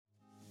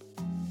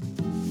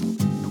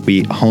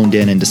we honed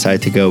in and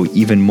decided to go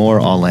even more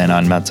all in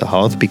on mental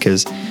health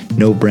because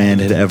no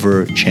brand had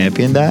ever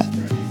championed that.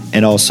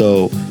 And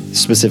also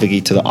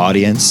specifically to the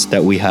audience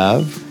that we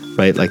have,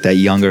 right? Like that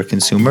younger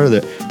consumer,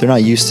 they're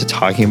not used to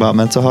talking about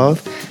mental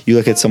health. You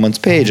look at someone's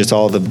page, it's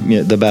all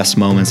the best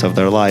moments of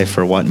their life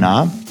or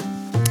whatnot.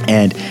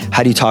 And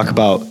how do you talk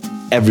about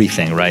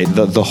everything, right?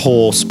 The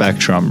whole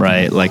spectrum,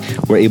 right? Like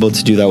we're able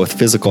to do that with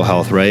physical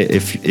health, right?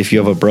 If you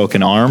have a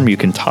broken arm, you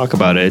can talk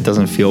about it. It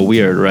doesn't feel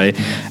weird, right?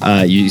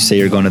 You say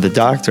you're going to the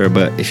doctor,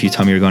 but if you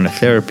tell me you're going to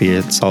therapy,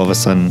 it's all of a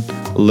sudden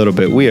a little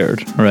bit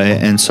weird, right?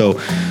 And so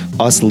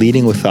us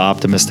leading with the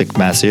optimistic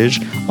message,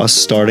 us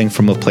starting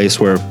from a place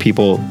where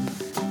people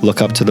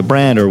look up to the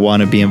brand or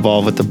want to be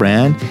involved with the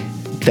brand,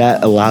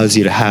 that allows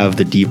you to have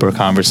the deeper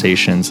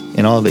conversations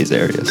in all of these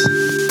areas.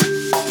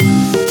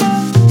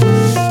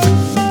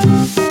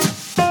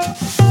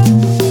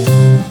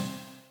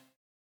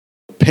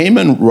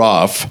 Payman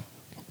Roff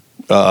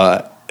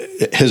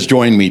has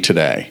joined me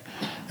today.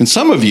 And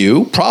some of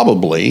you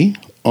probably,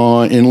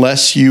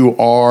 unless you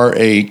are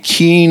a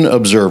keen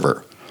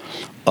observer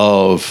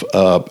of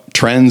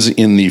trends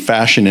in the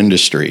fashion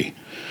industry,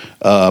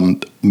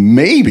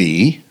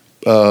 maybe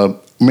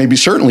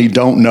certainly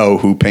don't know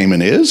who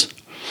Payman is,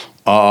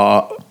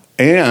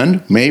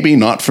 and maybe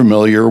not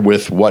familiar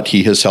with what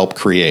he has helped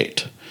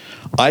create.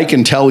 I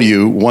can tell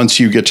you, once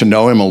you get to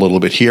know him a little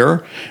bit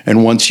here,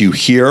 and once you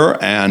hear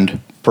and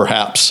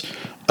perhaps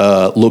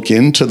look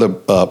into the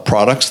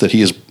products that he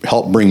has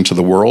helped bring to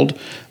the world,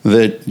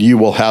 that you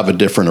will have a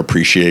different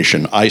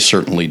appreciation. I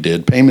certainly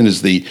did. Payman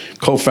is the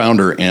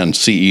co-founder and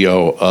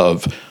CEO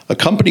of a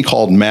company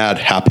called Mad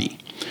Happy.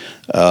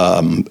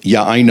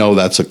 Yeah, I know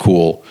that's a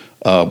cool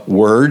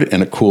word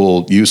and a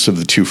cool use of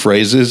the two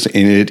phrases,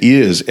 and it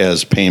is,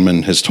 as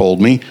Payman has told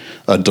me,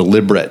 a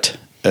deliberate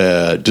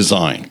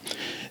design.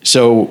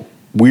 So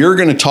we're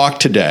going to talk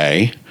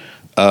today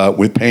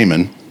with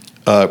Payman.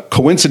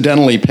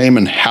 Coincidentally,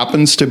 Payman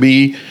happens to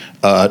be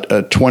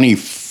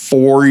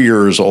 24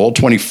 years old,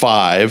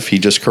 25. He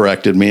just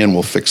corrected me, and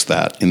we'll fix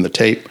that in the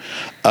tape.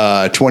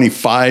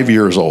 25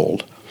 years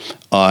old,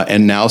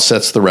 and now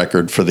sets the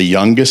record for the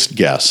youngest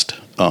guest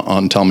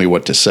on Tell Me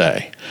What to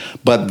Say.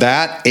 But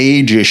that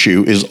age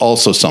issue is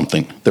also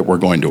something that we're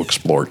going to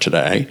explore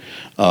today.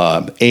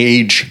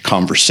 Age,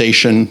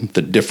 conversation,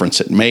 the difference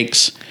it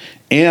makes,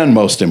 and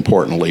most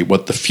importantly,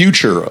 what the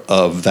future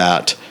of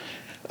that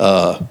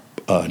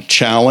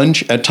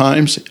challenge at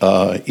times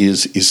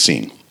is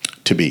seen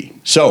to be.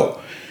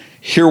 So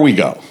here we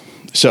go.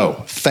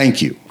 So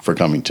thank you for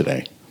coming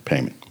today,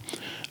 Payman.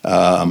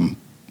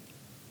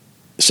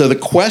 So the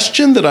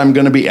question that I'm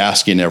going to be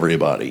asking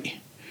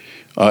everybody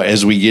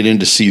as we get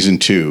into season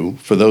 2,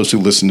 for those who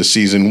listen to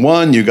season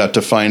 1, you got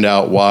to find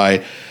out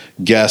why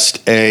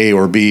guest A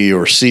or B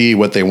or C,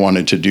 what they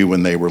wanted to do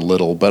when they were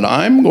little. But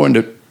I'm going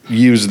to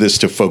use this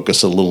to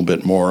focus a little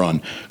bit more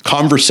on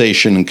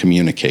conversation and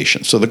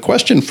communication. So the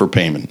question for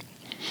Payman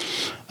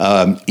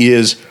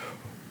is,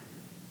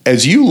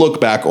 as you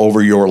look back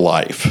over your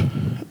life,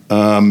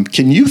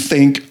 can you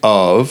think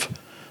of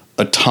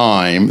a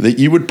time that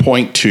you would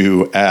point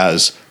to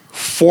as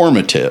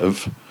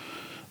formative,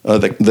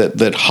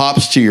 that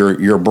hops to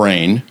your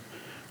brain,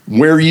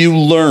 where you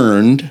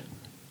learned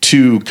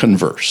to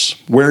converse,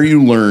 where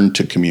you learned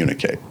to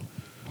communicate?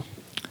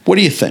 What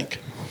do you think?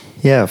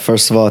 Yeah,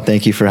 first of all,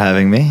 thank you for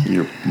having me.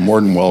 You're more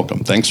than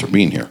welcome. Thanks for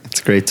being here.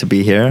 It's great to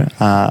be here.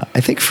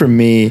 I think for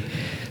me,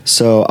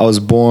 so I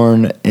was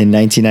born in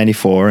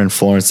 1994 in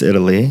Florence,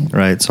 Italy,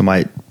 right? So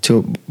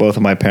both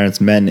of my parents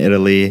met in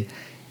Italy,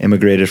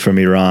 immigrated from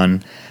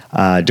Iran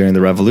during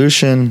the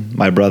revolution.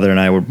 My brother and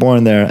I were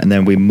born there, and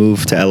then we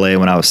moved to LA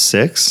when I was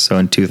 6, so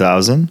in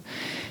 2000.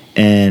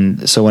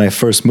 And so when I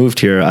first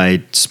moved here,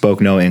 I spoke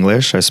no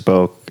English. I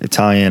spoke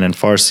Italian and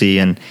Farsi,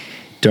 and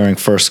during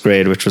first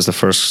grade, which was the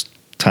first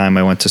time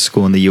I went to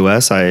school in the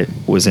U.S., I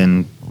was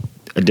in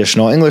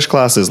additional English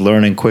classes,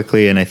 learning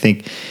quickly, and I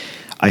think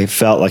I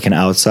felt like an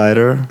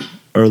outsider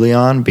early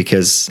on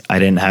because I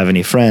didn't have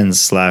any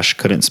friends /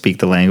 couldn't speak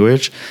the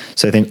language.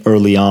 So I think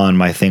early on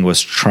my thing was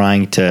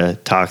trying to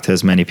talk to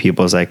as many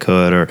people as I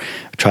could, or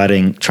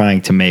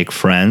trying to make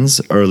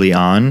friends early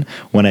on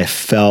when I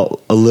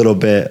felt a little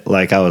bit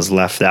like I was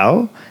left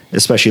out,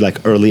 especially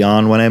like early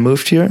on when I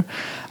moved here.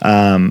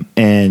 And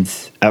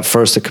at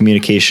first the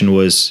communication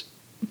was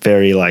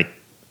very like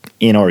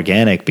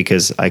inorganic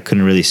because I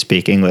couldn't really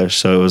speak English.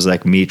 So it was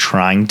like me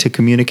trying to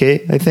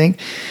communicate, I think.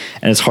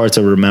 And it's hard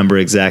to remember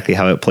exactly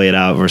how it played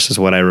out versus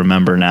what I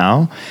remember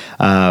now.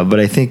 But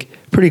I think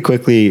pretty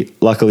quickly,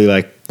 luckily,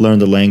 like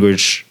learned the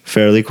language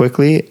fairly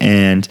quickly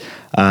and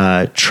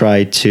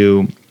tried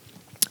to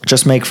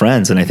just make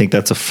friends. And I think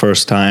that's the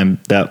first time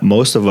that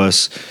most of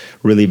us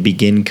really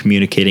begin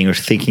communicating or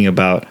thinking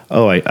about,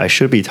 oh, I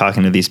should be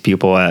talking to these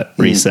people at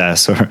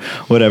recess or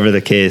whatever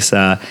the case.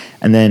 And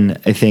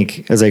then I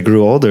think as I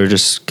grew older,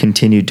 just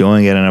continued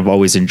doing it, and I've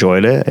always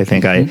enjoyed it. I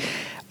think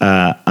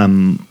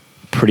I'm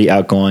pretty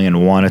outgoing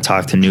and want to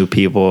talk to new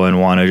people and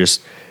want to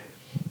just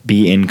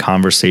be in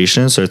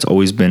conversation. So it's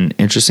always been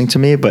interesting to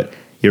me. But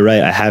you're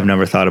right. I have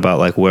never thought about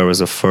like where was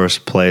the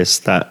first place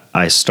that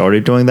I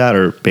started doing that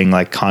or being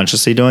like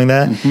consciously doing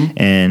that. Mm-hmm.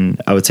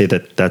 And I would say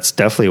that that's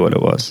definitely what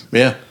it was.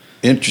 Yeah.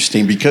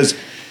 Interesting, because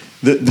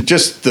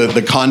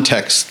the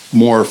context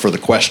more for the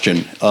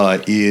question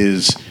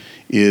is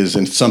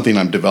and something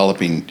I'm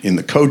developing in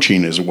the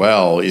coaching as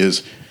well,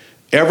 is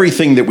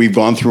everything that we've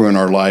gone through in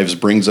our lives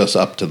brings us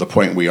up to the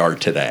point we are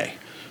today.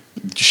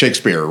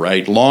 Shakespeare,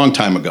 right, long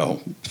time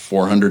ago,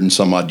 400 and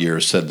some odd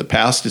years, said the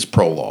past is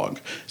prologue.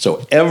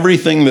 So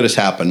everything that has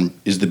happened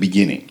is the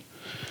beginning.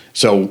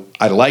 So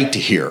I like to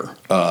hear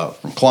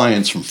from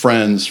clients, from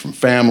friends, from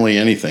family,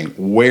 anything,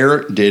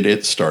 where did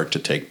it start to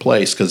take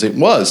place? Because it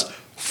was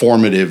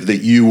formative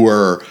that you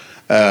were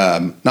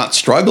not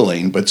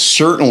struggling, but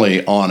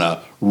certainly on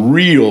a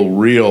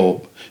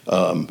real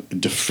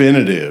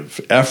definitive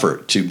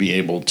effort to be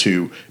able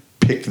to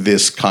pick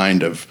this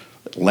kind of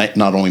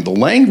not only the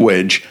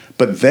language,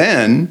 but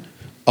then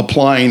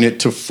applying it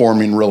to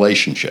forming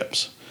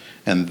relationships.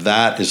 And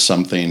that is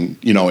something,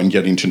 in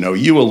getting to know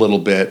you a little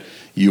bit,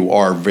 you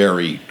are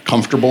very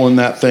comfortable in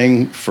that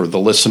thing. For the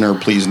listener,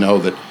 please know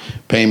that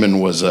Payman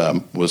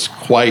was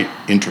quite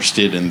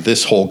interested in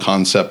this whole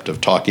concept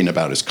of talking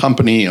about his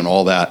company and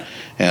all that,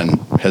 and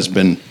has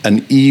been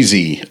an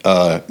easy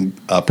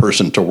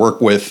person to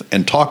work with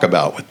and talk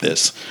about with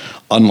this,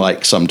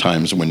 unlike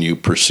sometimes when you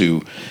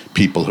pursue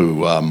people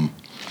who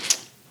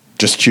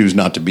just choose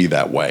not to be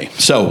that way.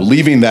 So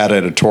leaving that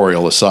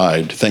editorial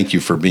aside, thank you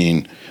for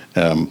being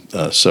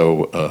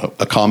so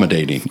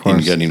accommodating in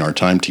getting our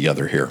time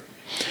together here.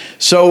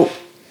 So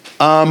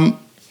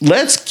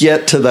let's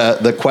get to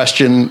the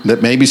question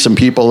that maybe some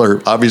people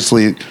are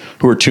obviously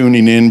who are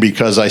tuning in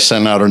because I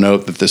sent out a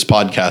note that this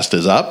podcast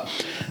is up.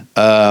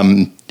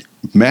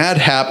 Mad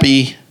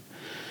Happy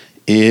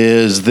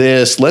is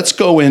this. Let's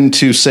go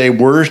into, say,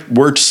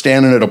 we're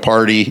standing at a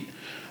party.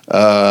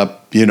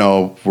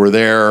 We're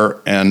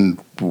there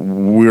and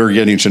we're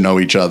getting to know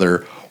each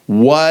other.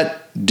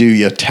 What do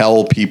you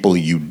tell people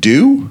you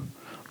do?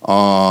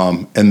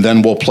 And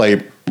then we'll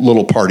play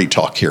little party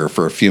talk here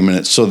for a few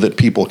minutes so that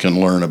people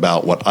can learn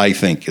about what I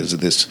think is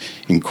this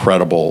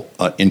incredible,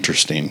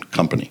 interesting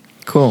company.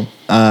 Cool.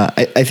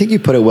 I think you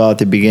put it well at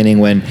the beginning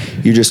when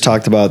you just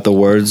talked about the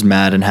words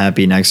mad and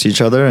happy next to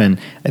each other. And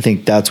I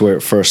think that's where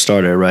it first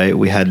started, right?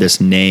 We had this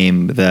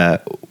name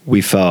that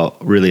we felt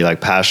really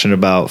like passionate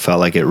about, felt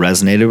like it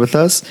resonated with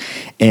us.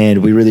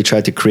 And we really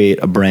tried to create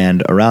a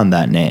brand around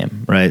that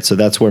name, right? So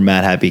that's where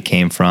Mad Happy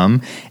came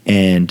from.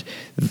 And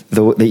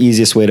the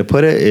easiest way to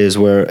put it is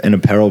we're an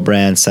apparel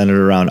brand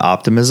centered around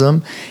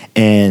optimism.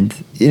 And,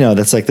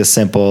 that's like the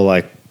simple,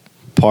 like,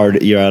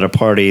 you're at a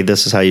party,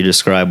 this is how you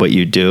describe what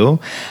you do.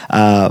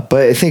 But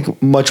I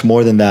think much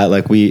more than that,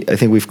 I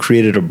think we've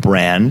created a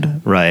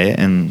brand, right?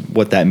 And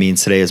what that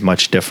means today is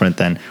much different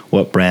than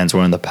what brands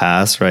were in the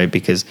past, right?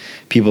 Because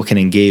people can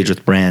engage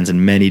with brands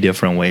in many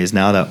different ways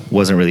now that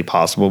wasn't really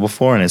possible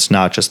before. And it's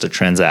not just a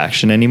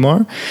transaction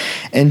anymore.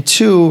 And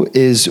two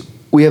is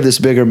we have this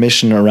bigger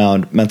mission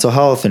around mental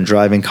health and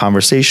driving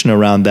conversation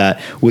around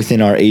that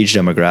within our age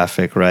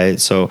demographic, right?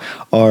 So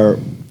our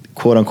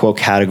quote unquote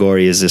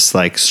category is this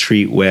like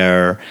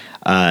streetwear,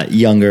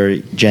 younger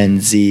Gen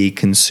Z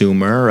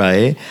consumer,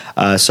 right?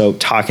 So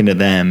talking to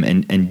them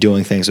and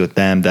doing things with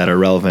them that are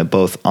relevant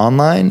both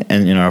online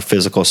and in our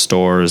physical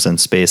stores and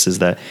spaces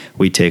that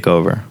we take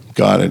over.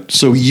 Got it.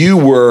 So you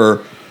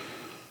were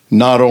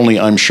not only,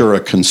 I'm sure, a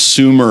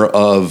consumer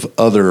of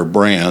other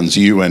brands,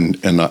 you and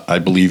I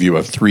believe you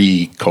have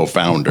 3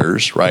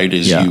 co-founders, right?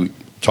 You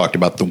talked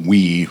about the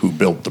we who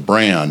built the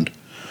brand.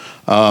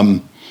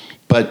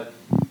 But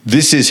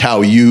this is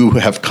how you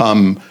have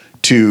come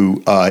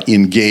to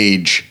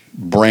engage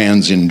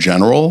brands in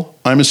general,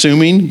 I'm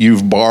assuming.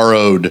 You've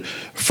borrowed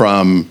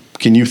from,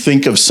 can you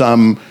think of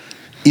some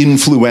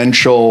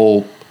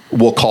influential,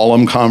 we'll call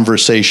them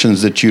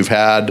conversations that you've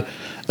had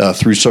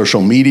through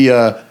social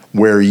media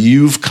where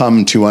you've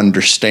come to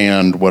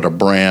understand what a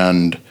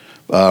brand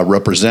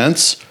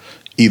represents,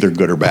 either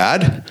good or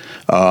bad?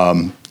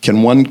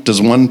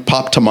 Does one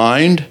pop to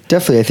mind?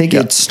 Definitely. I think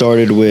it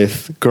started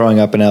with growing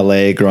up in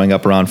LA, growing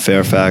up around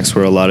Fairfax,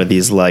 where a lot of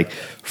these like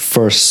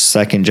first,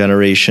 second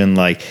generation,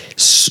 like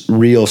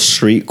real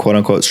street, quote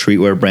unquote,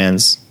 streetwear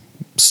brands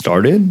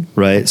started,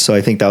 right? So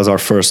I think that was our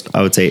first,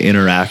 I would say,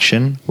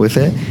 interaction with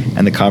it,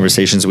 and the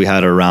conversations we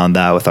had around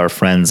that with our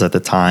friends at the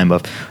time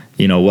of,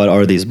 what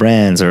are these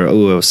brands? Or, it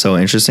was so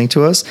interesting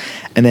to us.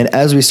 And then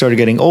as we started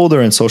getting older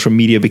and social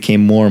media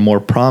became more and more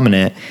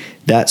prominent,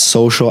 that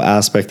social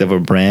aspect of a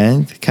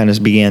brand kind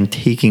of began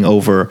taking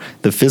over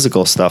the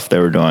physical stuff they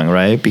were doing,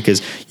 right?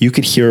 Because you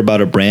could hear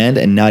about a brand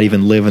and not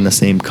even live in the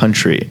same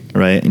country,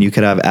 right? And you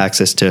could have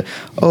access to,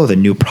 the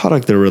new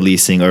product they're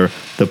releasing or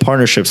the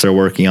partnerships they're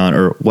working on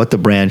or what the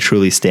brand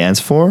truly stands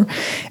for.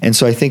 And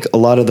so I think a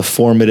lot of the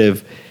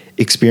formative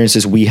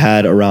experiences we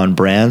had around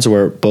brands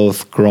were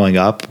both growing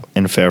up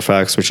in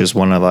Fairfax, which is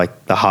one of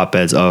like the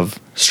hotbeds of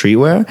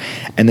streetwear,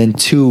 and then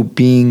 2,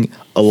 being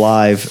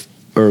alive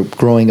or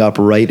growing up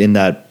right in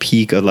that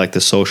peak of like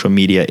the social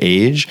media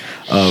age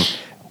of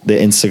the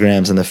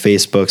Instagrams and the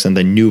Facebooks and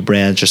the new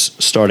brands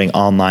just starting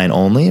online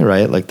only,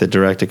 right? Like the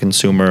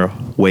direct-to-consumer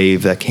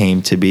wave that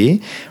came to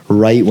be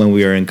right when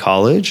we were in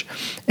college.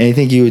 And I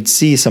think you would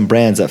see some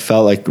brands that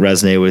felt like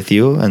resonated with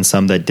you and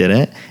some that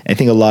didn't. I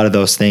think a lot of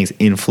those things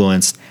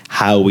influenced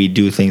how we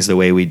do things the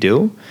way we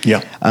do.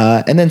 Yeah.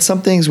 And then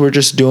some things we're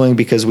just doing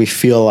because we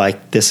feel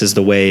like this is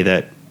the way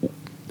that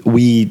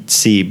we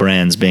see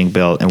brands being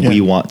built and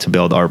we want to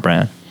build our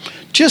brand.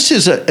 Just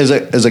as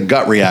a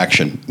gut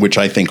reaction, which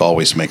I think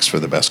always makes for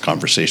the best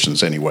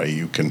conversations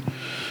anyway.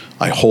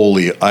 I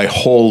wholly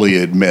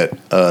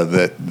admit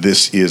that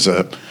this is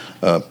a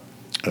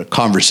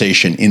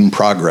conversation in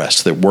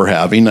progress that we're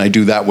having. I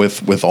do that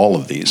with all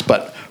of these.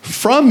 But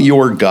from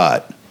your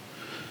gut,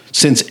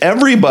 since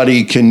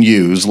everybody can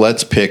use,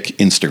 let's pick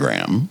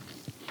Instagram,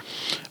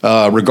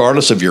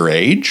 regardless of your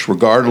age,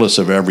 regardless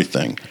of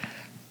everything,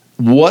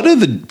 what are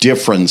the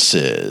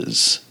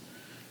differences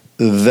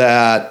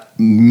that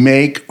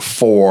make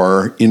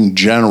for, in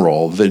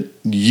general, that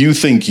you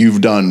think you've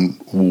done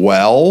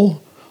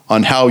well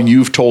on how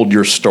you've told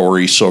your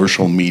story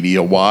social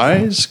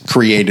media-wise,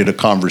 created a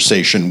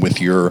conversation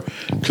with your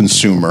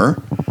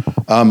consumer,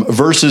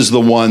 versus the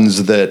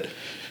ones that,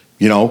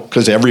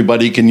 because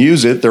everybody can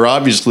use it, there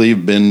obviously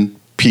have been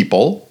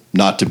people,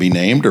 not to be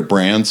named, or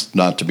brands,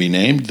 not to be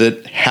named,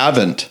 that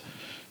haven't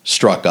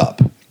struck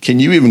up. Can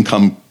you even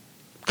come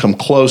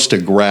close to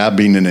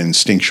grabbing an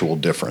instinctual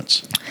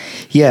difference?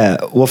 Yeah.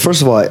 Well,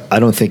 first of all, I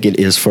don't think it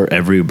is for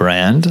every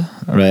brand,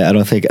 right? I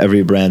don't think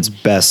every brand's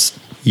best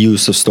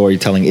use of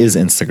storytelling is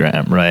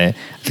Instagram, right?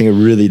 I think it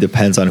really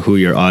depends on who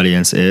your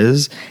audience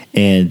is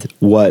and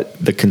what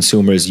the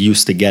consumer is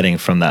used to getting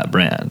from that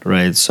brand,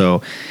 right?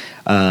 So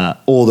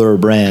older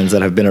brands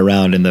that have been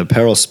around in the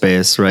apparel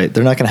space, right,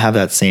 they're not going to have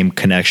that same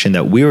connection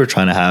that we were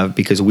trying to have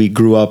because we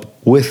grew up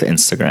with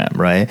Instagram,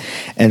 right?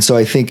 And so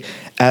I think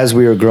as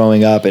we were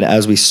growing up and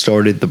as we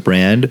started the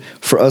brand,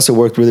 for us it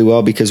worked really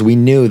well because we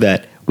knew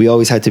that we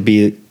always had to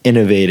be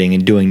innovating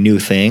and doing new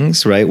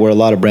things, right? Where a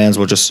lot of brands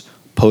will just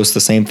post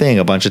the same thing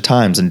a bunch of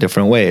times in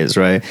different ways,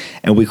 right?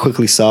 And we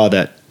quickly saw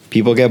that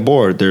people get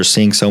bored. They're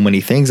seeing so many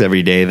things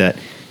every day that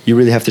you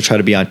really have to try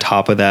to be on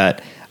top of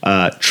that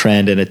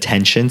trend and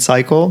attention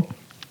cycle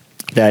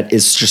that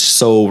is just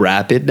so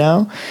rapid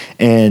now.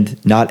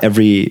 And not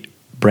every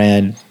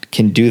brand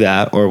can do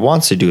that or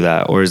wants to do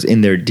that or is in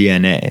their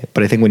DNA.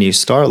 But I think when you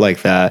start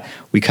like that,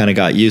 we kind of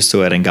got used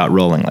to it and got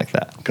rolling like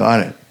that.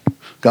 Got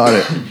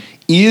it.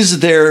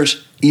 Is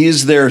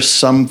there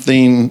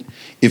something,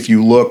 if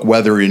you look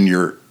whether in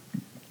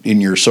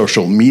your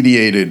social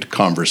mediated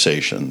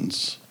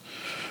conversations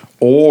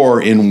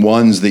or in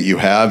ones that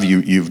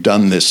you've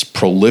done this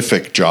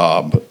prolific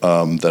job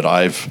that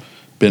I've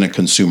been a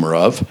consumer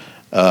of,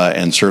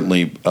 and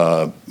certainly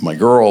my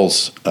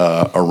girls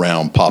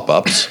around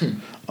pop-ups.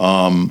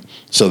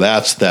 So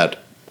that's that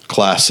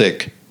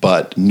classic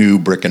but new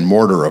brick and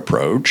mortar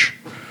approach,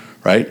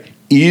 right?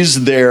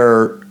 Is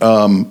there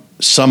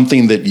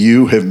something that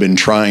you have been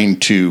trying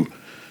to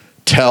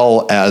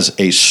tell as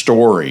a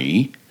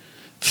story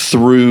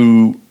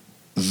through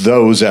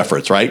those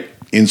efforts, right?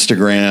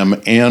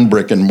 Instagram and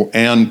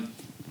and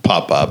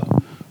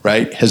pop-up,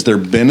 right? Has there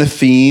been a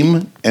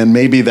theme? And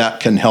maybe that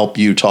can help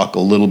you talk a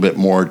little bit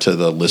more to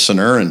the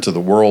listener and to the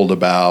world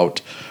about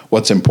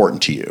what's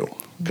important to you,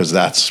 because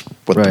that's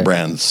what the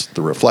brand's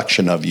the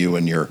reflection of you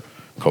and your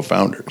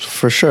co-founders.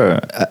 For sure.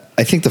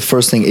 I think the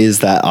first thing is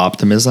that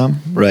optimism,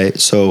 right?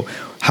 So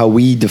how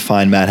we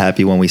defined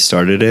Madhappy when we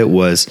started it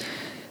was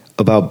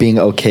about being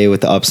okay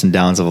with the ups and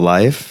downs of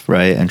life,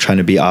 right? And trying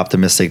to be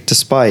optimistic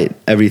despite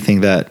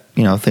everything that,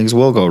 things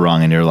will go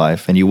wrong in your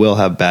life and you will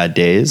have bad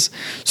days.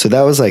 So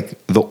that was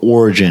like the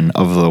origin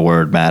of the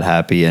word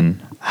Madhappy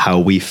and how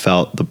we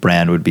felt the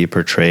brand would be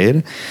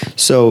portrayed.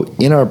 So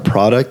in our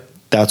product,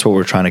 that's what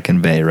we're trying to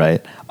convey,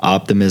 right?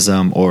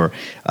 Optimism or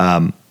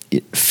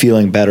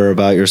feeling better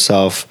about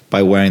yourself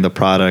by wearing the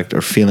product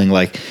or feeling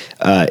like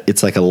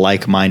it's like a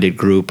like-minded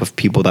group of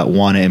people that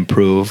want to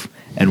improve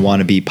and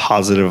want to be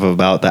positive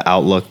about the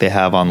outlook they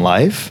have on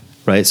life,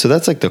 right? So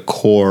that's like the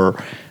core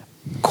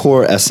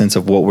essence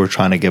of what we're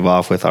trying to give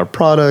off with our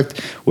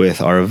product,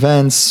 with our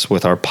events,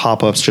 with our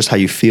pop-ups, just how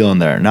you feel in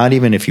there. Not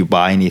even if you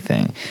buy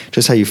anything,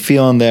 just how you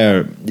feel in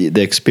there,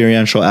 the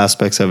experiential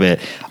aspects of it,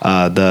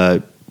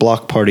 the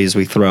block parties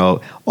we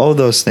throw, all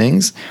those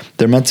things,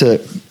 they're meant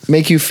to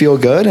make you feel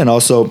good and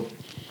also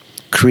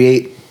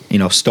create,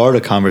 start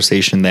a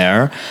conversation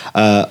there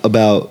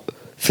about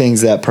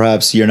things that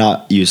perhaps you're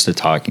not used to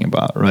talking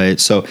about, right?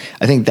 So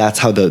I think that's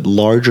how the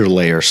larger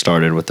layer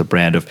started with the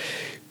brand of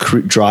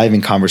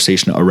driving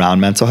conversation around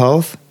mental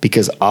health,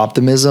 because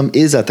optimism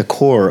is at the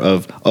core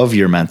of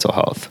your mental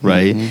health,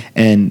 right? Mm-hmm.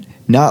 And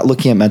not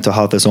looking at mental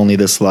health as only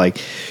this like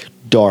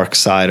dark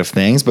side of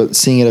things, but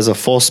seeing it as a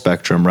full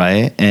spectrum,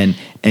 right? And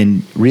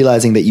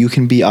realizing that you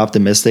can be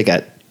optimistic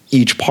at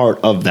each part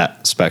of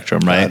that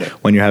spectrum, right?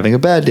 When you're having a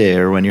bad day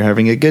or when you're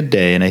having a good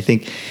day. And I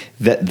think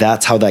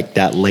that's how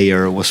that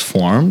layer was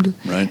formed.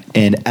 Right.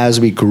 And as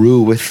we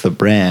grew with the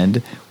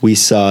brand, we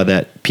saw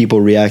that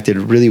people reacted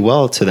really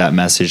well to that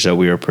message that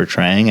we were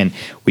portraying. And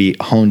we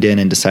honed in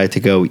and decided to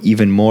go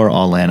even more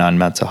all in on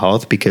mental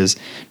health because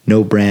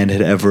no brand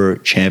had ever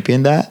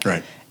championed that.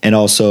 Right. And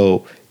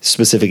also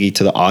specifically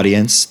to the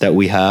audience that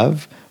we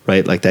have,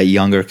 right? Like that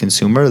younger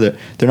consumer, they're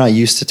not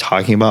used to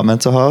talking about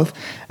mental health.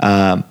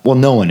 Well,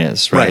 no one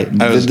is, right?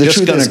 I was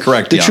just going to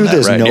correct you on that. The truth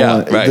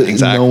is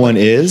Exactly. no one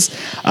is.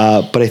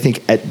 But I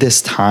think at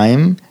this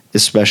time,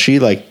 especially,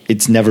 like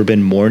it's never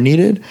been more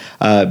needed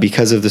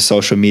because of the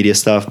social media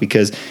stuff.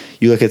 Because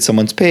you look at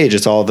someone's page,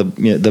 it's all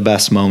the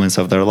best moments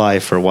of their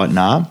life or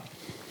whatnot.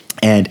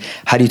 And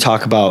how do you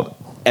talk about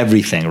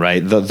everything, right?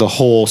 The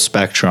whole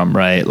spectrum,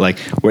 right? Like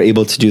we're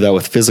able to do that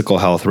with physical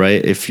health,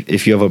 right?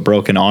 If you have a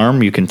broken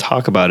arm, you can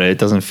talk about it. It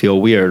doesn't feel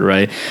weird,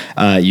 right?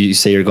 You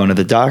say you're going to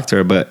the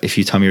doctor, but if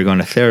you tell me you're going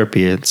to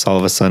therapy, it's all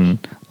of a sudden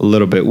a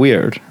little bit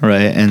weird,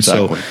 right? And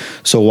so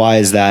why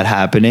is that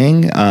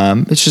happening?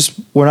 It's just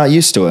we're not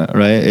used to it,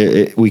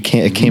 right?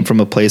 It came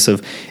from a place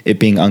of it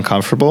being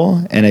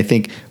uncomfortable, and I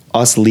think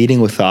us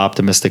leading with the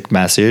optimistic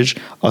message,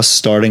 us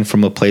starting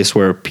from a place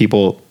where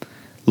people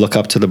look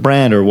up to the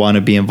brand or want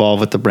to be involved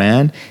with the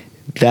brand,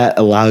 that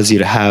allows you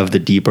to have the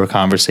deeper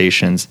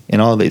conversations in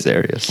all these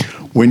areas.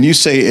 When you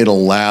say it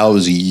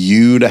allows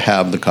you to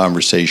have the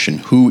conversation,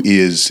 who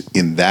is,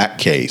 in that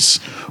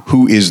case,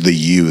 who is the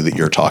you that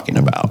you're talking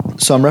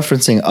about? So I'm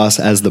referencing us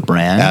as the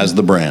brand. As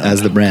the brand.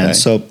 Okay.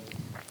 So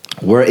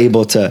we're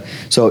able to,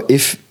 so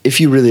if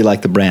you really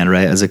like the brand,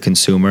 right, as a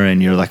consumer,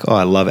 and you're like, oh,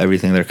 I love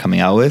everything they're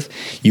coming out with,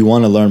 you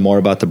want to learn more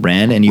about the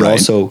brand, and you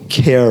also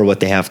care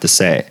what they have to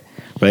say.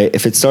 Right?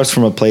 If it starts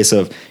from a place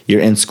of you're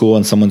in school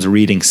and someone's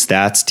reading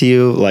stats to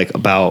you, like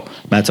about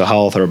mental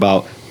health or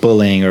about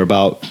bullying or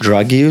about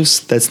drug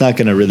use, that's not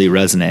going to really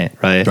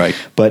resonate, right? Right.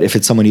 But if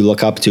it's someone you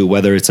look up to,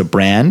 whether it's a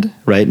brand,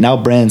 right?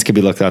 Now brands can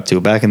be looked up to.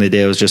 Back in the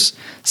day, it was just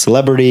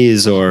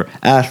celebrities or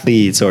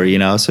athletes or,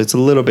 so it's a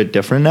little bit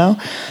different now.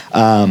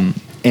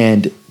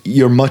 And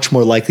you're much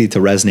more likely to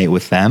resonate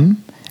with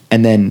them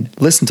and then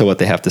listen to what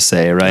they have to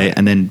say, right?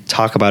 And then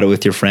talk about it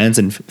with your friends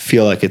and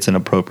feel like it's an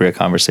appropriate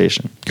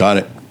conversation. Got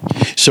it.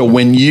 So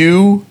when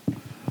you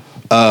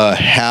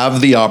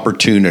have the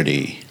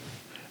opportunity,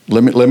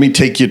 let me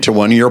take you to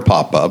one of your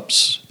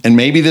pop-ups, and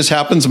maybe this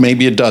happens,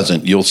 maybe it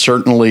doesn't. You'll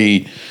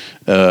certainly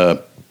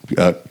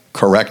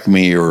correct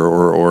me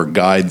or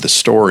guide the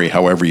story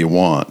however you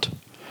want.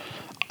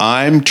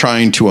 I'm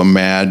trying to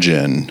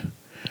imagine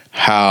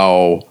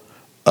how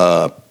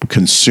a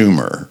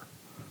consumer,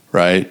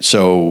 right?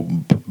 So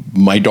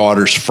my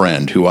daughter's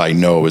friend, who I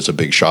know is a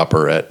big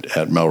shopper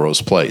at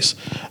Melrose Place,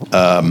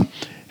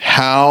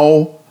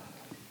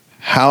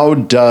 how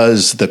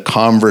does the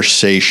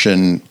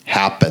conversation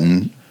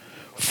happen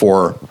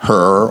for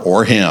her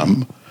or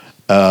him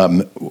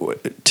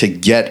to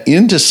get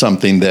into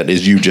something that,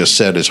 as you just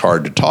said, is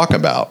hard to talk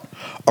about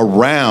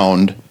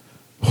around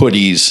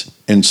hoodies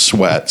and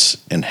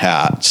sweats and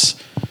hats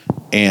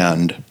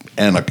and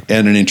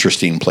an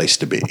interesting place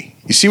to be?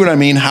 You see what I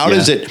mean? How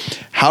does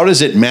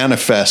it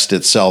manifest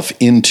itself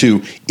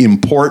into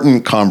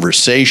important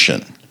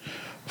conversation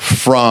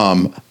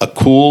from a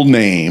cool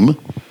name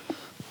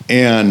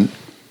and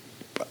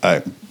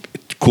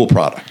cool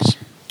products,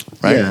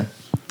 right? Yeah.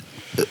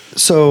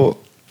 So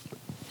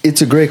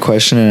it's a great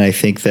question, and I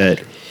think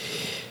that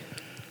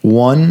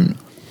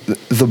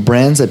the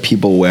brands that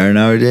people wear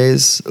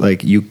nowadays,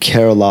 like you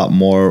care a lot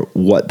more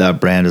what that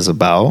brand is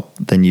about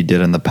than you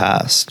did in the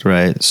past,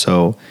 right?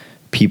 So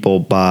people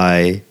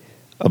buy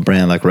a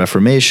brand like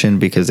Reformation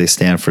because they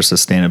stand for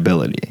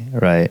sustainability,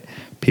 right?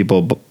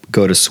 People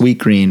go to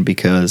Sweetgreen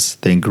because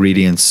the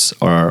ingredients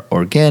are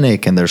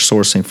organic and they're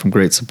sourcing from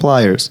great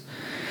suppliers.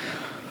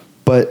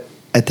 But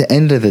at the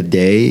end of the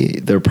day,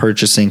 they're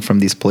purchasing from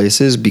these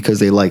places because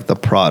they like the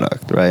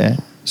product, right?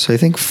 So I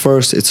think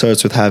first it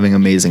starts with having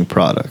amazing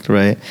product,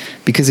 right?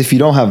 Because if you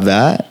don't have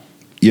that,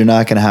 you're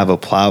not going to have a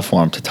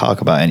platform to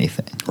talk about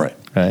anything.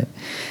 Right.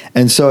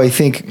 And so I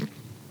think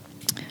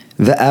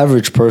the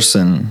average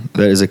person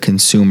that is a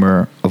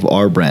consumer of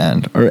our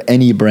brand or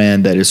any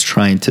brand that is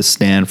trying to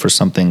stand for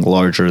something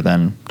larger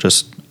than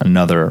just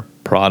another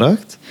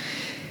product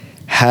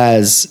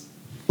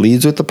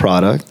leads with the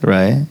product,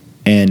 right?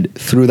 And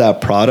through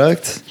that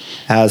product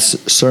has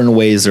certain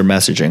ways they're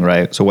messaging,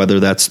 right? So whether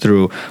that's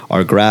through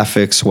our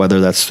graphics, whether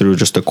that's through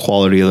just the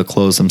quality of the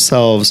clothes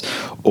themselves,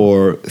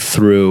 or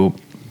through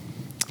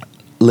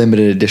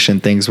limited edition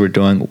things we're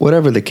doing,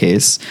 whatever the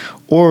case,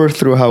 or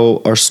through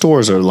how our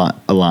stores are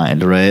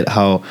aligned, right?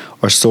 How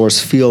our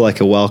stores feel like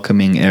a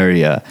welcoming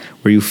area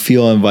where you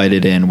feel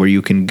invited in, where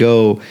you can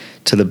go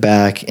to the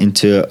back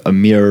into a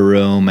mirror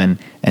room and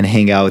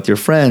hang out with your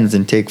friends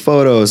and take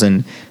photos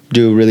and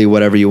do really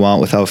whatever you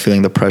want without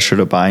feeling the pressure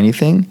to buy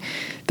anything.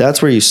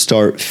 That's where you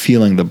start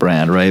feeling the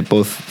brand, right?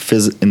 Both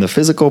in the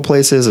physical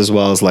places as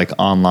well as like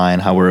online,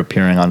 how we're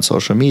appearing on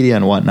social media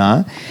and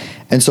whatnot.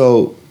 And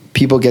so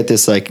people get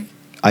this like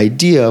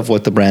idea of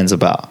what the brand's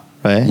about,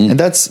 right? And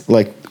that's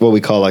like what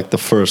we call like the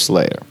first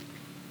layer.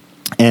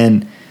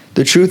 And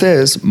the truth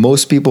is,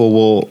 most people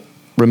will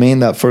remain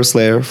that first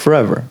layer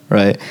forever,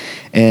 right?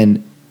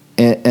 And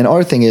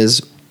our thing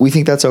is, we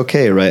think that's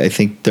okay, right? I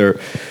think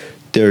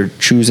they're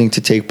choosing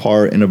to take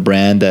part in a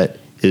brand that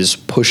is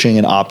pushing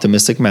an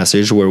optimistic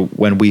message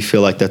when we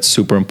feel like that's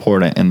super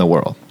important in the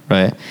world,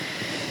 right?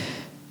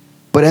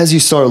 But as you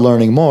start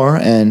learning more,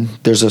 and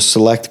there's a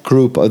select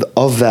group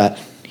of that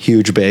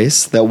huge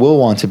base that will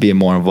want to be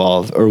more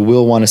involved, or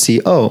will want to see,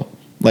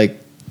 like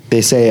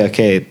they say,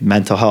 okay,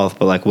 mental health,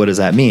 but like, what does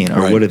that mean?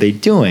 Or what are they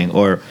doing?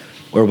 Or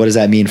what does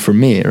that mean for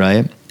me,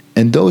 right?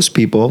 And those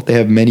people, they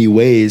have many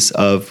ways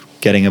of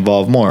getting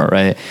involved more,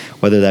 right?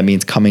 Whether that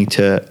means coming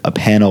to a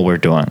panel we're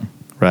doing,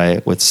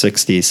 right, with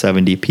 60,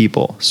 70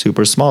 people,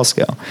 super small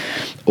scale.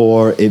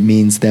 Or it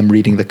means them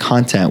reading the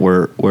content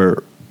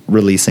we're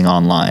releasing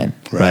online,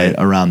 right,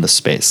 around the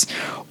space.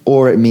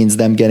 Or it means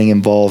them getting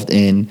involved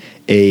in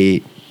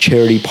a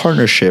charity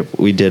partnership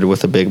we did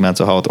with a big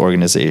mental health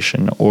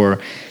organization, or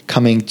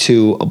coming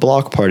to a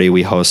block party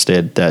we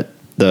hosted that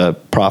the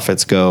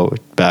profits go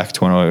back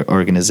to an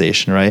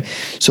organization, right?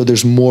 So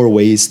there's more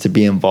ways to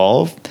be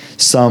involved.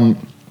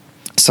 Some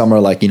are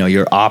like,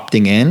 you're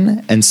opting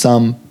in, and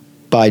some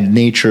by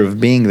nature of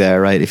being there,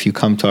 right? If you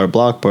come to our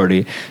block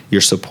party, you're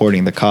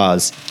supporting the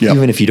cause,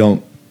 even if you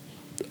don't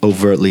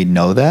overtly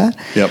know that.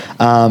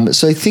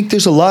 So I think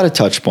there's a lot of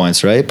touch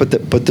points, right?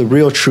 But the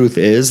real truth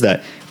is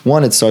that,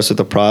 one, it starts with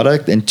the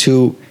product, and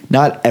two,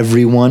 not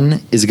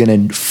everyone is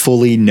going to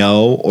fully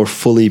know or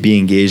fully be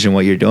engaged in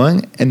what you're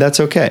doing, and that's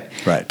okay.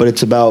 Right. But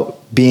it's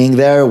about being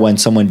there when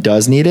someone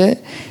does need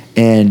it,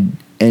 and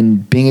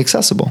being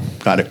accessible.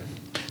 Got it.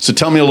 So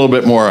tell me a little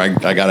bit more. I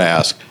got to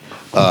ask.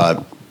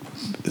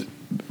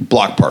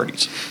 Block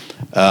parties.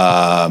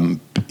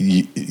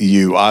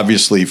 You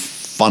obviously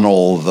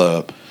funnel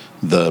the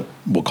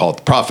we'll call it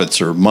the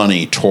profits or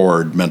money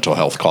toward mental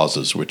health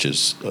causes, which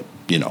is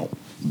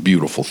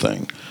beautiful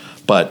thing.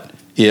 But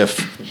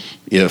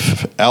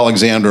if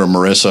Alexandra and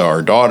Marissa,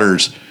 our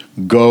daughters,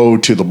 go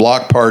to the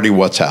block party,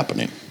 what's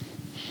happening?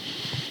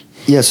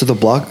 Yeah,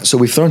 so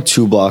we've thrown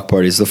 2 block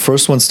parties. The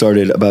first one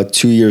started about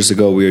 2 years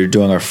ago. We were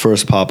doing our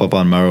first pop-up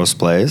on Melrose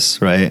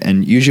Place, right?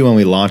 And usually when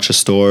we launch a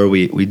store,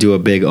 we do a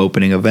big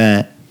opening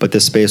event, but the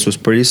space was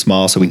pretty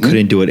small, so we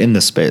couldn't do it in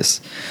the space.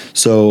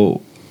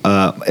 So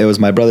it was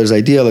my brother's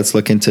idea. Let's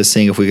look into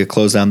seeing if we could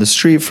close down the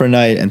street for a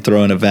night and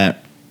throw an event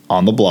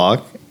on the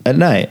block at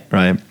night,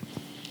 right?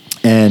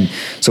 And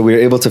so we were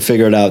able to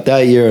figure it out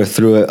that year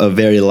through a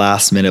very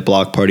last minute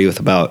block party with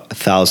about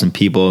 1,000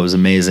 people. It was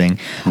amazing.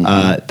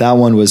 That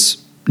one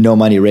was no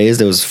money raised.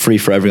 It was free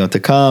for everyone to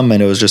come,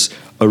 and it was just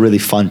a really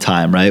fun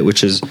time, right?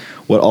 Which is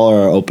what all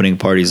our opening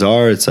parties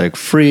are. It's like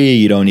free.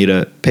 You don't need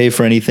to pay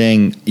for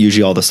anything.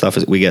 Usually all the stuff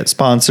we get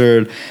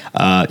sponsored.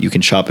 You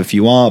can shop if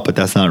you want, but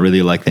that's not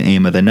really like the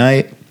aim of the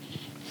night.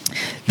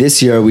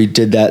 This year we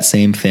did that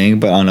same thing,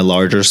 but on a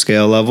larger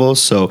scale level.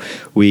 So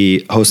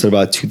we hosted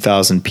about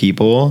 2,000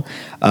 people.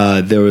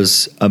 There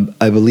was,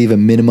 I believe, a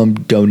minimum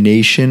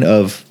donation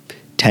of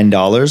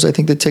 $10, I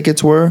think the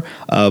tickets were,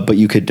 but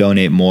you could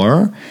donate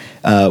more.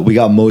 We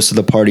got most of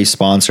the party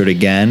sponsored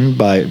again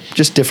by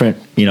just different,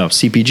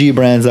 CPG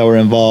brands that were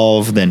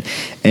involved,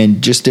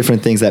 and just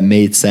different things that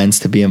made sense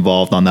to be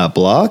involved on that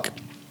block.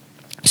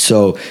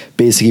 So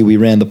basically we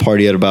ran the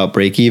party at about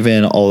break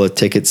even. All the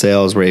ticket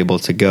sales were able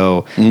to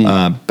go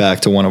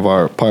back to one of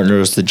our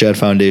partners, the Jed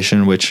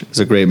Foundation, which is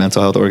a great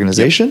mental health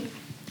organization.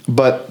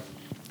 But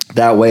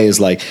that way is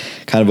like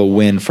kind of a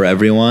win for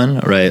everyone,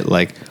 right?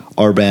 Like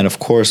our brand, of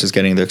course, is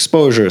getting the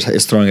exposure,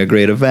 is throwing a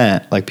great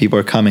event. Like people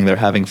are coming, they're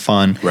having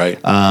fun, right?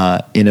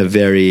 In a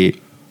very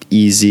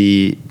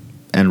easy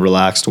and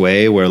relaxed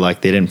way where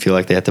like they didn't feel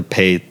like they had to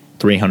pay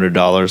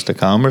 $300 to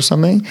come or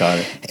something. Got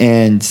it.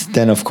 And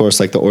then, of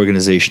course, like the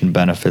organization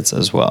benefits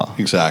as well.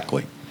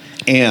 Exactly.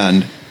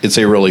 And it's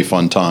a really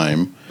fun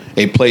time.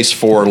 A place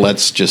for,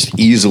 let's just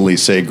easily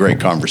say,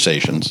 great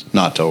conversations,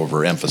 not to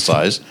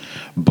overemphasize,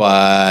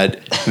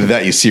 but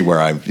that you see where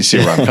I'm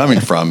coming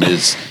from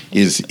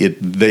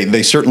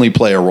they certainly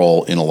play a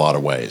role in a lot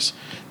of ways.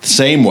 The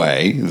same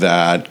way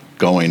that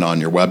going on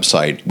your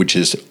website, which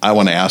is, I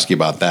want to ask you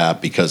about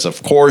that because,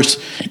 of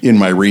course, in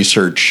my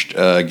research,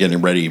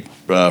 getting ready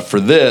for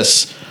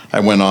this, I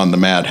went on the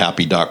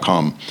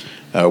madhappy.com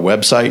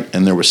website,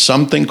 and there was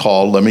something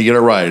called, let me get it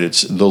right,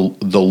 it's the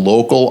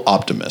Local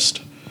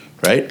Optimist,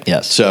 right?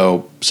 Yes.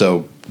 So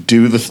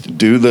do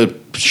the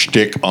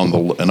shtick on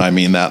the, and I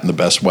mean that in the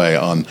best way,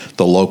 on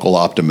the Local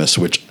Optimist,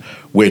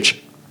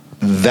 which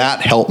that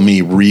helped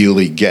me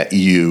really get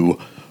you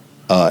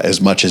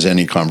as much as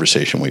any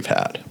conversation we've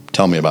had.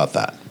 Tell me about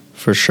that.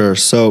 For sure.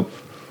 So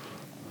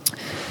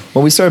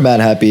when we started Mad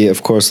Happy,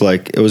 of course,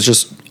 like it was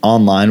just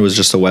online, was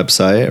just a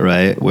website,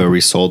 right, where we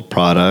sold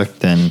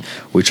product and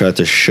we tried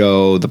to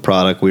show the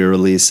product we were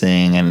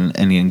releasing and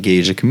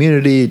engage the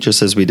community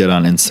just as we did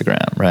on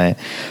Instagram, right?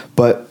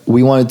 But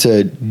we wanted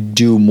to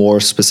do more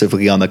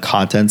specifically on the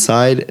content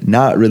side,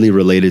 not really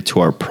related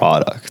to our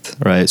product,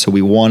 right? So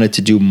we wanted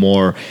to do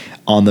more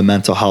on the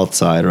mental health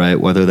side, right?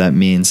 Whether that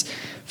means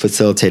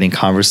facilitating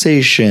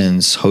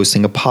conversations,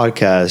 hosting a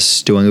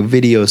podcast, doing a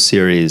video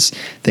series,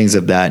 things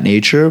of that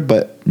nature,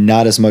 but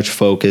not as much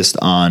focused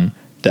on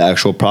the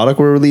actual product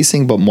we're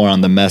releasing, but more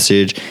on the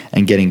message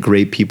and getting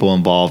great people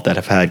involved that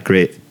have had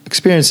great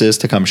experiences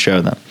to come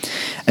share them.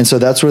 And so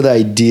that's where the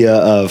idea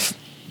of,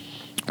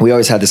 we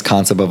always had this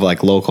concept of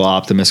like local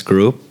optimist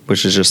group,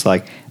 which is just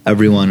like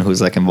everyone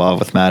who's like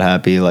involved with Mad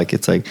Happy, like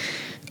it's like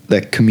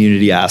the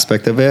community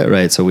aspect of it,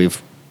 right? So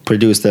we've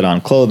produced it on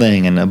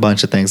clothing and a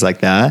bunch of things like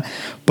that,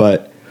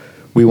 but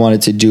we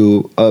wanted to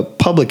do a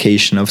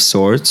publication of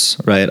sorts,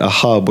 right? A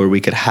hub where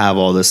we could have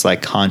all this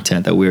like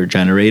content that we were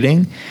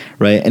generating,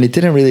 right? And it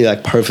didn't really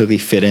like perfectly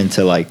fit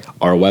into like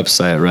our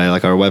website, right?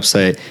 Like our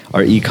website,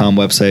 our e-com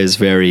website is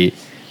very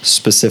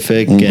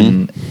specific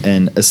and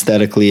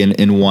aesthetically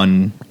in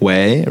one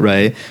way,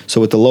 right?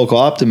 So with the Local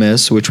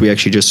Optimist, which we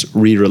actually just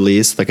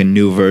re-released like a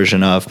new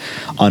version of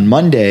on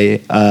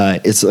Monday,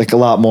 it's like a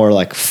lot more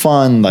like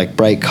fun, like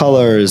bright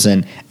colors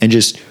and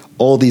just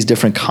all these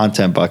different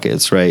content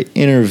buckets, right?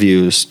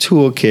 Interviews,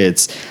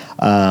 toolkits,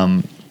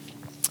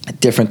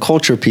 different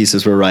culture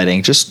pieces we're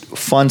writing, just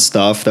fun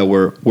stuff that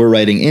we're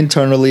writing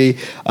internally.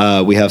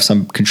 We have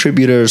some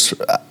contributors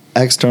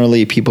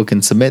externally people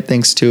can submit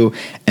things to,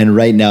 and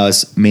right now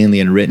it's mainly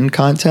in written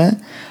content.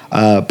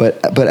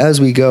 But as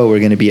we go, we're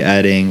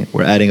adding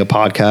a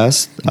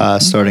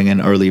podcast starting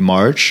in early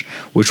March,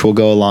 which will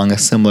go along a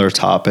similar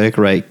topic,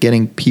 right?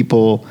 Getting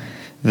people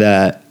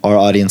that our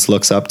audience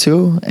looks up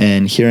to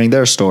and hearing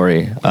their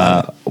story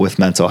with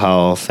mental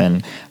health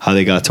and how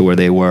they got to where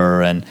they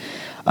were and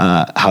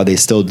how they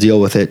still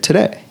deal with it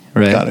today,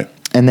 right? Got it.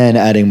 And then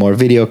adding more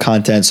video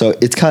content. So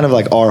it's kind of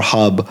like our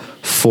hub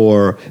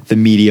for the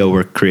media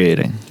we're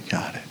creating.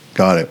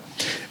 Got it.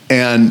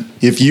 And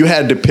if you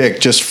had to pick,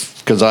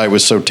 just because I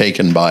was so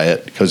taken by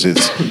it, because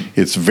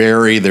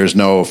there's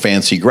no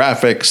fancy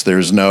graphics,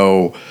 there's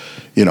no,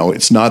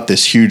 it's not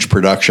this huge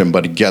production,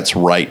 but it gets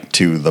right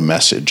to the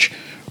message.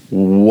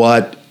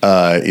 What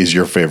is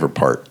your favorite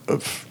part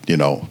of,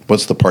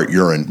 what's the part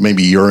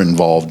maybe you're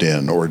involved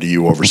in, or do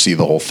you oversee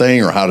the whole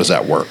thing, or how does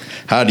that work?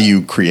 How do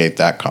you create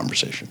that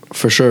conversation?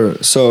 For sure.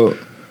 So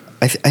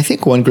I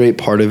think one great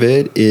part of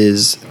it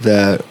is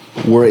that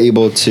we're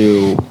able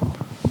to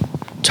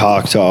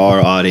talk to our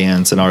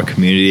audience and our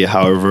community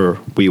however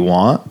we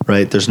want,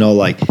 right? There's no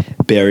like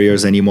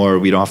barriers anymore.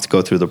 We don't have to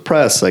go through the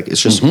press. Like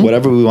it's just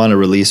whatever we want to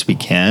release, we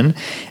can.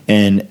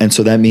 And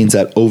so that means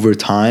that over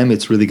time,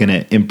 it's really going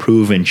to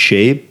improve and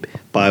shape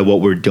by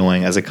what we're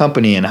doing as a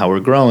company and how we're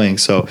growing.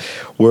 So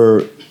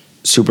we're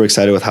super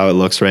excited with how it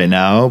looks right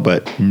now,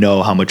 but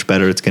know how much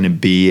better it's going to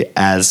be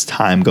as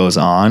time goes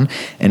on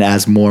and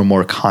as more and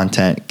more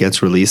content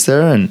gets released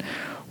there. And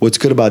what's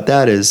good about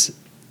that is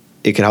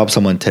it could help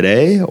someone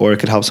today, or it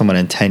could help someone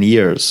in 10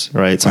 years,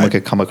 right? Someone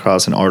could come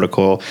across an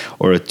article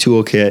or a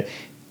toolkit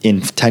in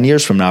 10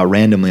 years from now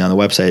randomly on the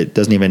website,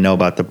 doesn't even know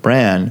about the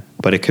brand,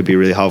 but it could be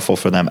really helpful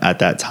for them at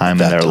that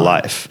time in their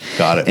life.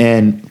 Got it.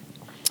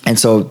 And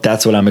so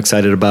that's what I'm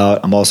excited about.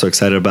 I'm also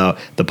excited about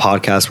the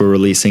podcast we're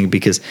releasing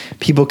because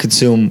people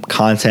consume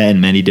content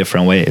in many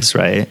different ways,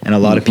 right? And a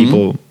lot of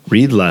people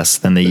read less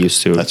than they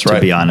used to, to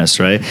be honest,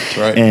 right? That's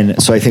right.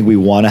 And so I think we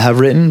want to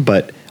have written,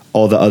 but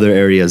all the other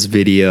areas,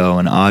 video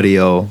and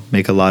audio,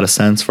 make a lot of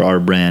sense for our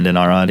brand and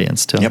our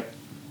audience too. Yep.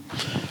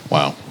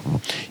 Wow.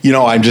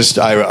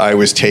 I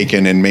was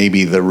taken, and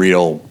maybe the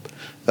real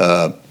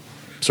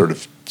sort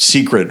of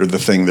secret, or the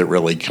thing that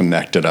really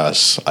connected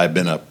us. I've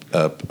been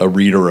a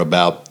reader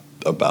about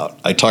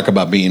I talk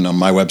about being on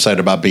my website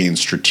about being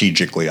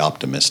strategically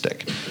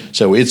optimistic.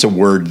 So it's a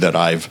word that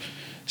I've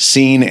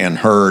seen and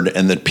heard,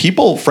 and that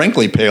people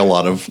frankly pay a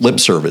lot of lip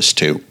service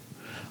to.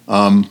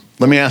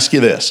 Let me ask you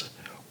this,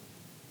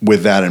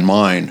 with that in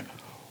mind,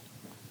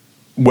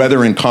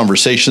 whether in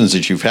conversations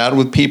that you've had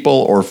with people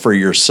or for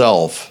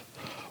yourself,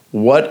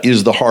 what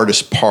is the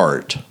hardest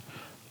part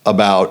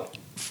about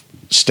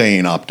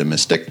staying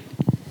optimistic?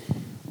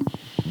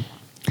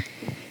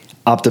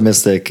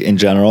 Optimistic in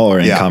general, or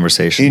in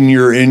conversation? In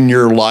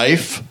your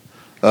life,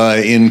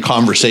 in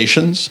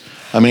conversations.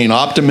 I mean,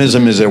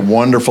 optimism is a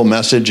wonderful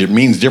message. It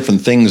means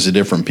different things to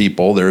different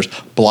people. There's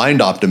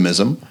blind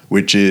optimism,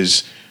 which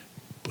is,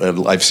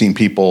 I've seen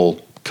people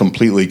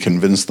completely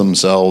convince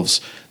themselves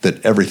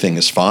that everything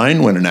is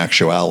fine when in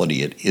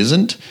actuality it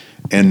isn't,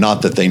 and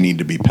not that they need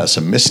to be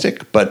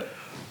pessimistic. But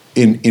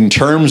in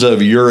terms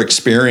of your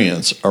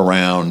experience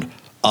around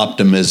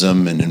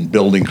optimism and in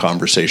building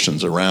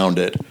conversations around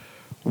it,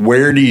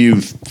 where do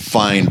you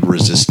find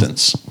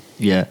resistance?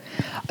 Yeah.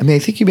 I mean, I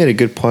think you made a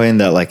good point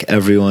that like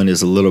everyone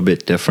is a little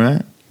bit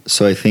different.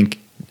 So I think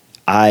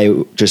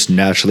I just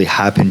naturally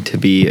happen to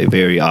be a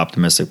very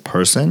optimistic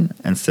person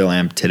and still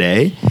am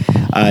today.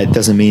 It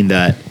doesn't mean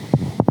that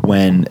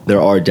when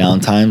there are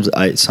downtimes,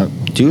 I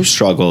do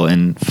struggle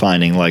in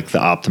finding like the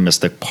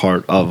optimistic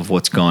part of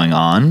what's going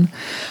on.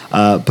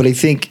 But I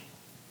think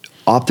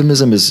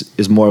optimism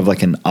is more of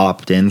like an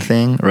opt-in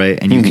thing,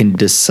 right? And you can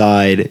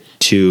decide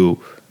to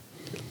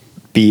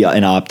be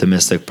an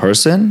optimistic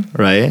person,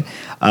 right?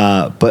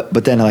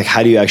 But then like,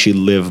 how do you actually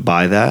live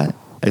by that?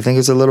 I think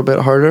it's a little bit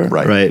harder,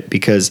 right?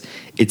 Because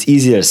it's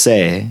easy to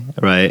say,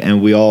 right?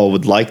 And we all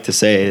would like to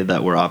say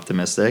that we're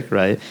optimistic,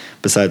 right?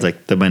 Besides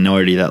like the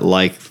minority that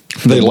like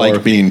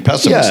being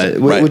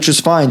pessimistic, which is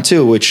fine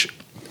too, which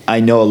I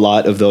know a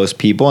lot of those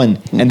people, and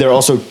they're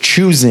also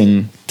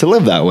choosing to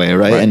live that way,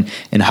 right?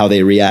 And how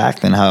they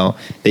react and how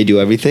they do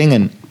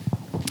everything.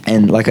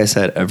 And like I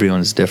said,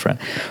 everyone's different.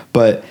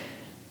 But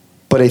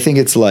I think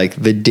it's like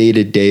the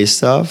day-to-day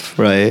stuff,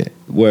 right?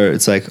 Where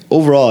it's like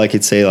overall I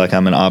could say like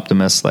I'm an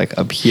optimist like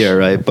up here,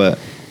 right? But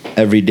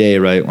every day,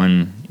 right,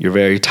 when you're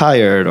very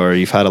tired or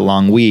you've had a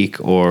long week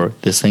or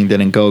this thing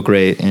didn't go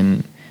great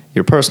in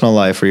your personal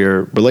life or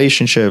your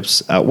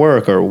relationships at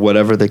work or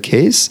whatever the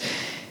case,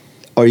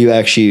 are you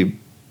actually,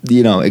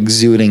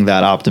 exuding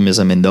that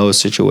optimism in those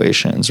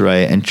situations,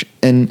 right?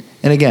 And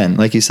again,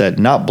 like you said,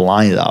 not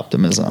blind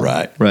optimism,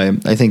 right?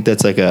 I think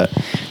that's like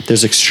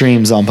there's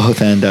extremes on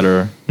both ends that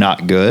are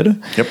not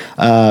good. Yep.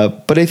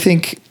 But I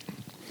think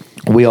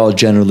we all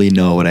generally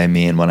know what I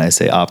mean when I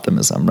say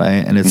optimism,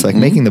 right? And it's like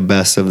making the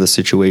best of the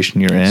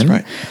situation you're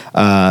in,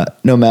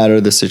 no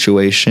matter the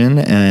situation.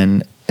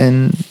 And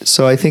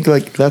so I think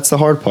like that's the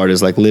hard part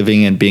is like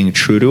living and being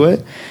true to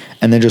it.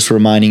 And then just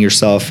reminding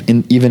yourself,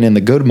 even in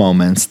the good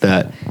moments,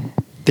 that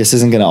this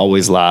isn't going to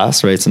always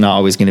last, right? It's not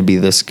always going to be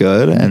this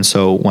good. And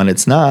so when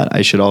it's not,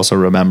 I should also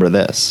remember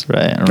this,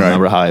 right? And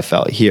remember how I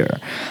felt here,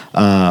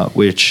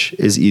 which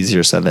is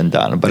easier said than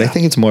done. But I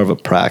think it's more of a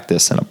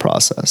practice and a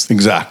process.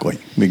 Exactly.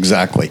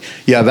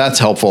 Yeah, that's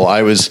helpful.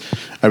 I was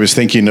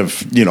thinking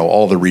of,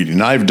 all the reading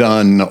I've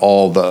done,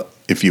 all the,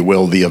 if you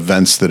will, the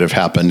events that have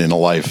happened in a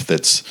life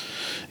that's,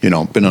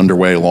 been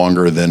underway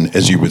longer than,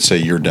 as you would say,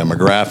 your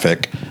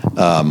demographic.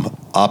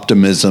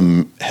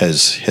 Optimism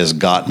has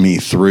got me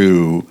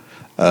through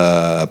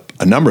a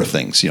number of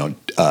things.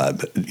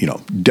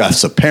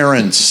 Deaths of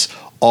parents,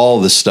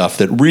 all the stuff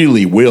that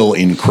really will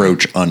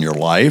encroach on your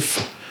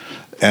life.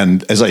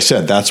 And as I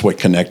said, that's what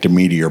connected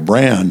me to your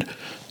brand.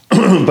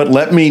 But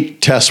let me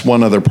test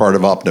one other part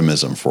of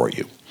optimism for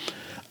you.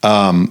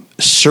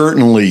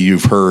 Certainly,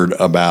 you've heard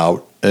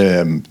about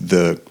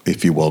the,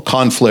 if you will,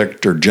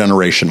 conflict or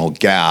generational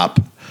gap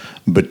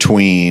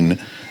between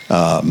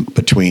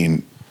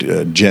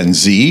Gen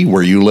Z,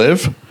 where you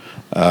live,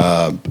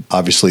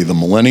 obviously the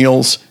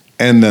millennials,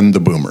 and then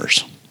the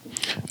boomers.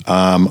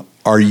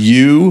 Are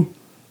you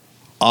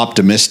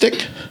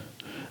optimistic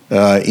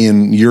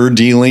in your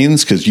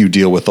dealings? Because you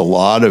deal with a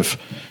lot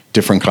of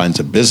different kinds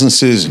of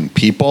businesses and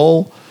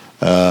people.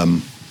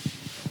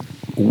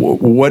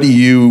 What do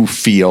you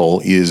feel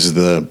is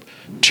the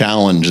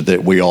challenge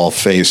that we all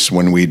face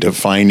when we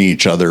define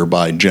each other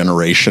by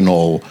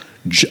generational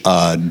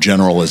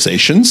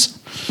generalizations?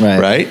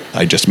 Right?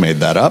 I just made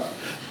that up.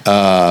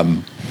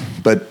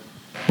 But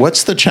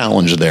what's the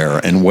challenge there,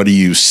 and what do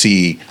you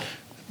see,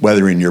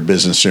 whether in your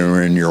business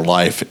or in your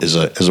life, as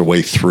a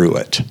way through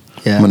it?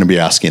 Yeah. I'm going to be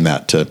asking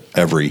that to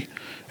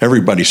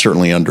everybody,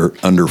 certainly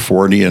under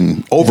 40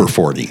 and over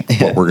 40,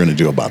 what we're going to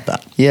do about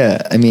that.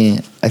 Yeah, I mean,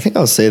 I think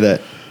I'll say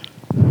that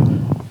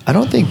I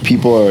don't think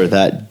people are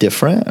that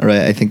different,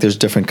 right? I think there's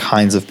different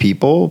kinds of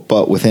people,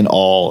 but within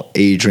all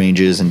age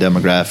ranges and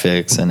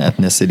demographics and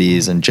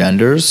ethnicities and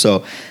genders.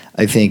 So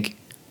I think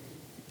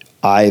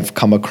I've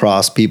come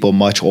across people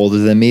much older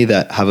than me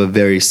that have a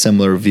very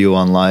similar view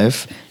on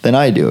life than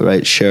I do,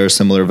 right? Share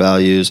similar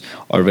values,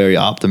 are very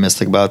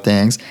optimistic about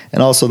things,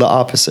 and also the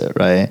opposite,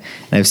 right?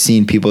 And I've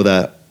seen people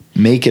that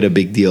make it a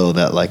big deal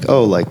that like,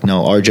 oh, like,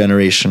 no, our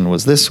generation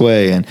was this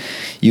way and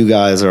you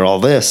guys are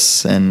all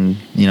this and,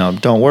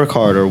 don't work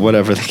hard or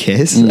whatever the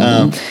case.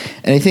 And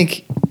I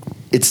think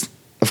it's,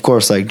 of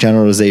course, like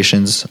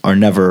generalizations are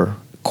never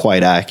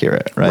quite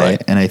accurate,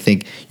 right? And I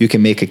think you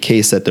can make a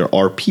case that there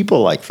are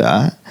people like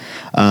that.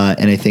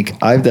 And I think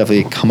I've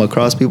definitely come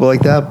across people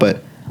like that,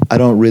 but I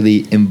don't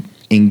really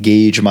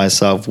engage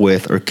myself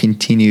with or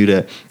continue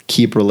to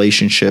keep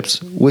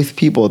relationships with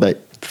people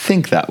that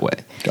think that way.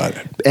 Got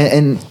it.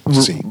 And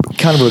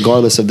kind of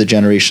regardless of the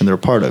generation they're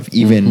part of,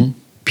 even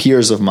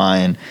peers of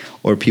mine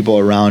or people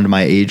around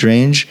my age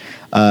range,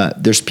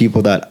 there's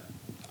people that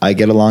I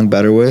get along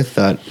better with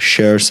that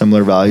share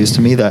similar values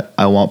to me that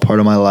I want part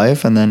of my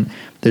life. And then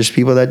there's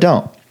people that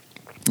don't.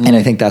 And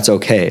I think that's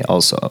okay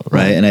also,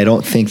 right? And I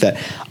don't think that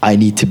I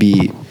need to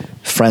be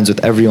friends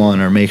with everyone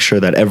or make sure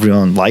that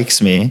everyone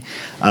likes me.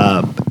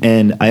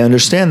 And I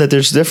understand that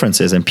there's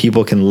differences and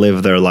people can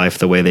live their life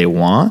the way they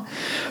want.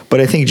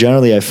 But I think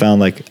generally I found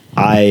like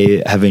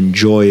I have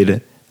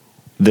enjoyed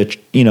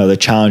the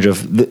challenge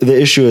of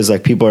the issue is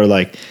like people are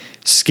like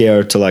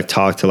scared to like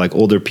talk to like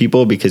older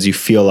people because you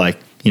feel like,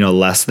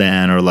 less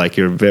than, or like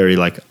you're very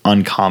like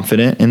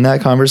unconfident in that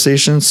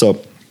conversation.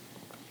 So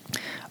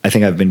I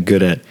think I've been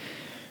good at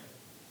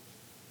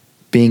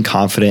being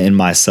confident in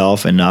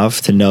myself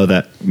enough to know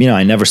that,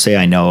 I never say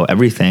I know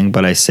everything,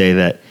 but I say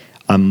that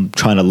I'm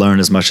trying to learn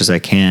as much as I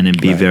can and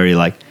be very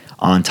like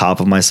on top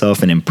of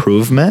myself and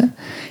improvement.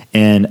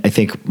 And I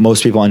think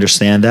most people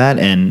understand that,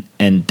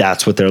 and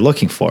that's what they're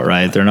looking for,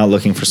 right? They're not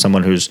looking for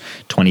someone who's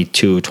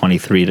 22,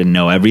 23 to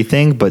know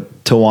everything,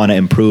 but to want to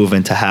improve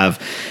and to have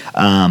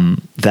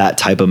that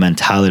type of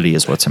mentality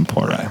is what's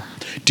important. Right.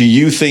 Do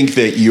you think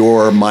that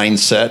your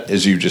mindset,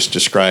 as you just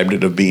described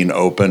it, of being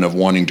open, of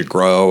wanting to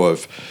grow,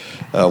 of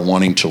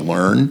wanting to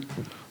learn,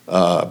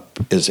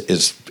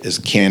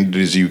 as candid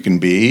as you can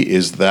be,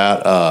 is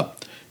that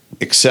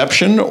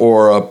exception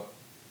or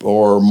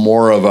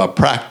more of a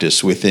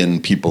practice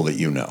within people that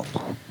you know?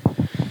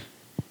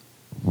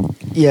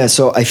 Yeah,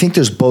 so I think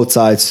there's both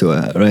sides to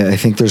it, right? I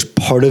think there's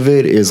part of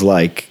it is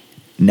like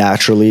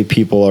naturally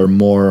people are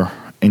more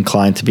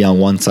inclined to be on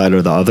one side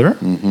or the other.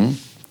 Mm-hmm.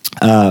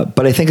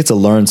 But I think it's a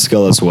learned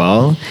skill as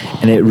well.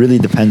 And it really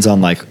depends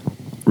on like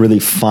really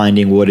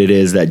finding what it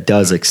is that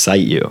does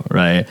excite you,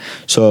 right?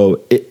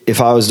 So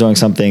if I was doing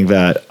something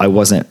that I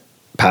wasn't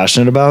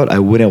passionate about, I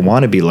wouldn't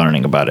want to be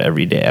learning about it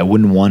every day. I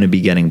wouldn't want to be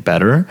getting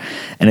better.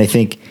 And I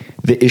think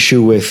the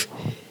issue with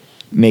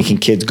making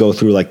kids go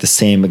through like the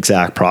same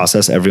exact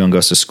process, everyone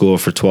goes to school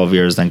for 12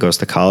 years, then goes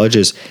to college,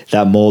 is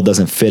that mold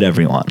doesn't fit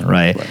everyone,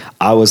 right?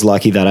 I was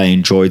lucky that I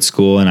enjoyed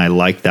school and I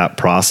liked that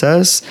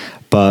process.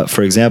 But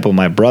for example,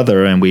 my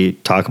brother, and we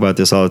talk about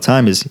this all the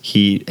time, is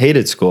he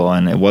hated school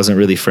and it wasn't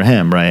really for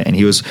him, right? And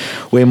he was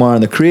way more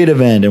on the creative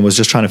end and was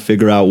just trying to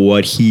figure out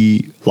what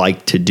he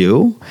liked to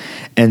do.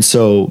 And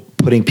so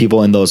putting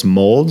people in those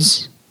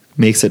molds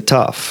makes it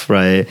tough,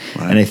 right?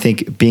 And I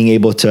think being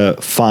able to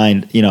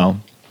find,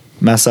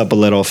 mess up a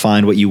little,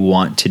 find what you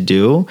want to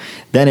do,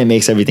 then it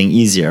makes everything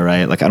easier,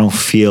 right? Like I don't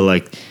feel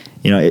like,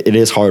 it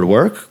is hard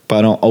work, but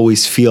I don't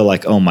always feel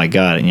like, oh my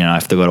God, I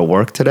have to go to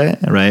work today,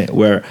 right?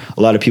 Where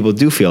a lot of people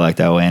do feel like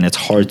that way, and it's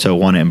hard to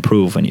want to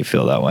improve when you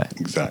feel that way.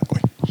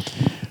 Exactly.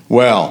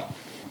 Well,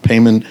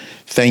 Payman,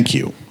 thank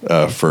you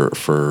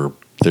for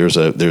there's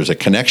a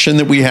connection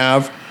that we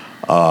have.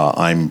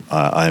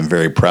 I'm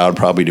very proud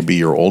probably to be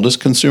your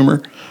oldest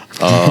consumer.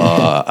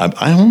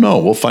 I don't know.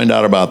 We'll find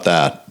out about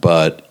that,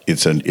 but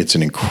it's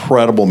an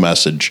incredible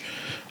message.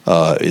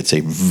 It's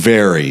a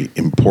very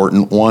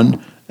important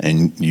one.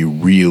 And you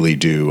really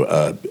do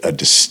a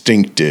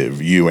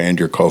distinctive, you and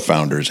your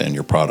co-founders and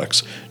your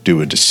products do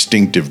a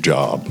distinctive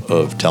job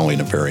of telling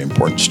a very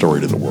important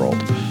story to the world.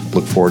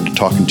 Look forward to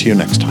talking to you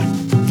next time.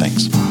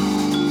 Thanks.